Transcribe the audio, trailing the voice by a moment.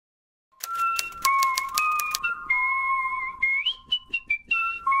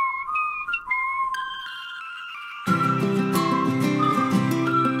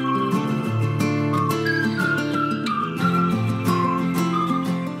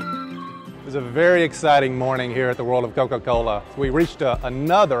It's a very exciting morning here at the World of Coca-Cola. We reached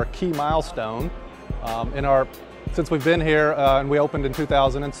another key milestone since we've been here, and we opened in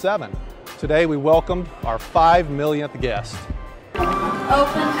 2007. Today we welcomed our 5 millionth guest. Open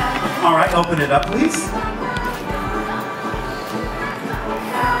up. All right, open it up, please.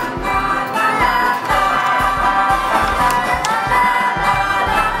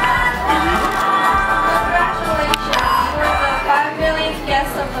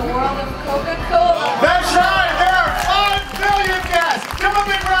 Of the World of Coca-Cola. That's right, there are 5 million guests. Give a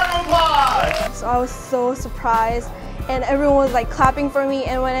big round of applause. So I was so surprised, and everyone was like clapping for me,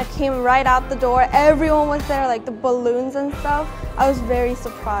 and when I came right out the door, everyone was there, like the balloons and stuff. I was very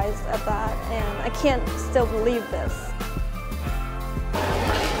surprised at that, and I can't still believe this.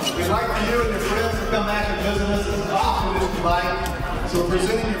 We'd like for you and your friends to come back and visit us as often as you like. So we're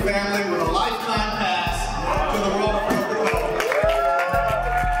presenting your family with a lifetime pass to the World of Coca-Cola.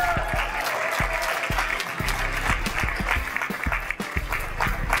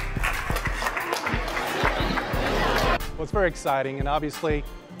 Well, it's very exciting, and obviously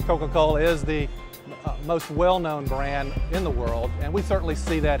Coca-Cola is the most well-known brand in the world, and we certainly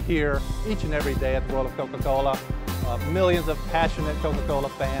see that here each and every day at the World of Coca-Cola. Millions of passionate Coca-Cola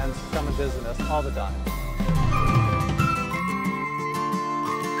fans come and visit us all the time.